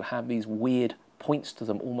starting to have these weird points to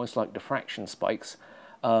them, almost like diffraction spikes.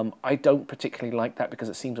 I don't particularly like that because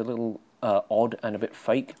it seems a little odd and a bit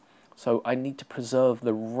fake. So I need to preserve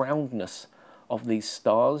the roundness of these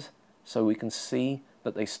stars so we can see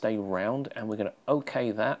that they stay round, and we're going to OK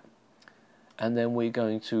that. And then we're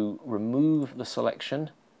going to remove the selection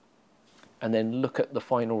and then look at the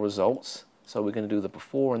final results. So we're going to do the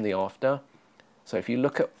before and the after. So if you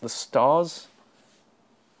look at the stars,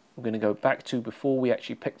 we're going to go back to before we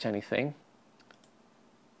actually picked anything.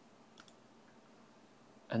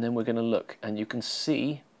 And then we're going to look, and you can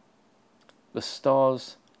see the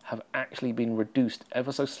stars have actually been reduced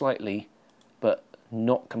ever so slightly, but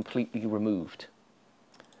not completely removed.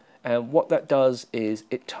 And what that does is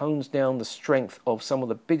it tones down the strength of some of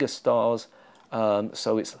the bigger stars,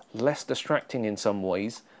 so it's less distracting in some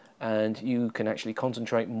ways, and you can actually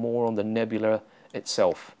concentrate more on the nebula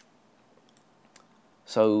itself.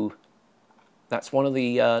 So that's one of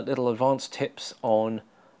the little advanced tips on,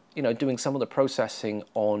 doing some of the processing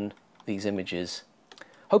on these images.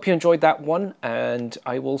 Hope you enjoyed that one, and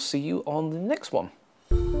I will see you on the next one.